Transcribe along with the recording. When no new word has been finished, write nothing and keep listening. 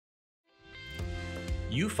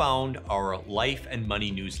You found our Life and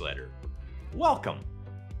Money newsletter. Welcome.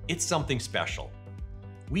 It's something special.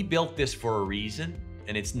 We built this for a reason,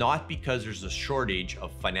 and it's not because there's a shortage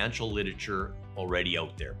of financial literature already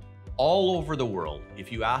out there. All over the world,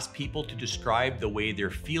 if you ask people to describe the way they're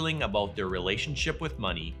feeling about their relationship with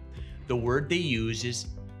money, the word they use is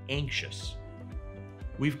anxious.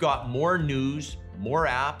 We've got more news, more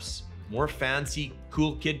apps, more fancy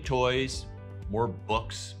cool kid toys, more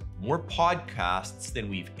books, more podcasts than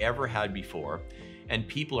we've ever had before, and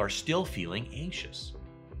people are still feeling anxious.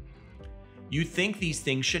 You think these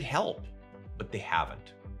things should help, but they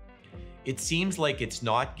haven't. It seems like it's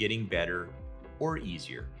not getting better or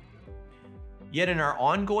easier. Yet in our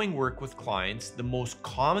ongoing work with clients, the most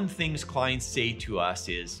common things clients say to us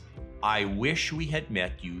is, "I wish we had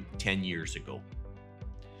met you 10 years ago."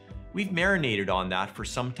 We've marinated on that for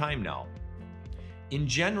some time now. In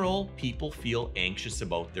general, people feel anxious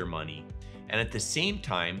about their money, and at the same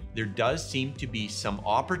time, there does seem to be some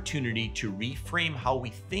opportunity to reframe how we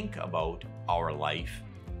think about our life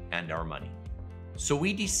and our money. So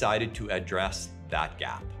we decided to address that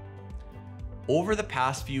gap. Over the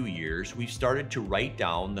past few years, we've started to write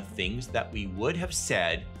down the things that we would have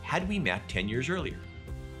said had we met 10 years earlier.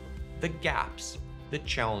 The gaps, the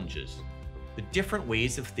challenges, the different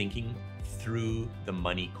ways of thinking through the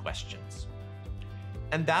money questions.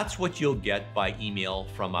 And that's what you'll get by email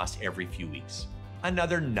from us every few weeks.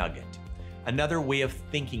 Another nugget, another way of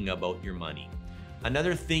thinking about your money,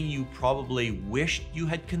 another thing you probably wished you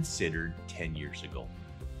had considered 10 years ago.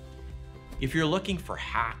 If you're looking for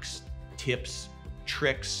hacks, tips,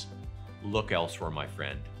 tricks, look elsewhere, my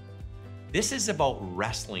friend. This is about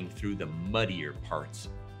wrestling through the muddier parts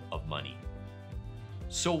of money.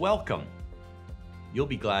 So welcome. You'll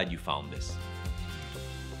be glad you found this.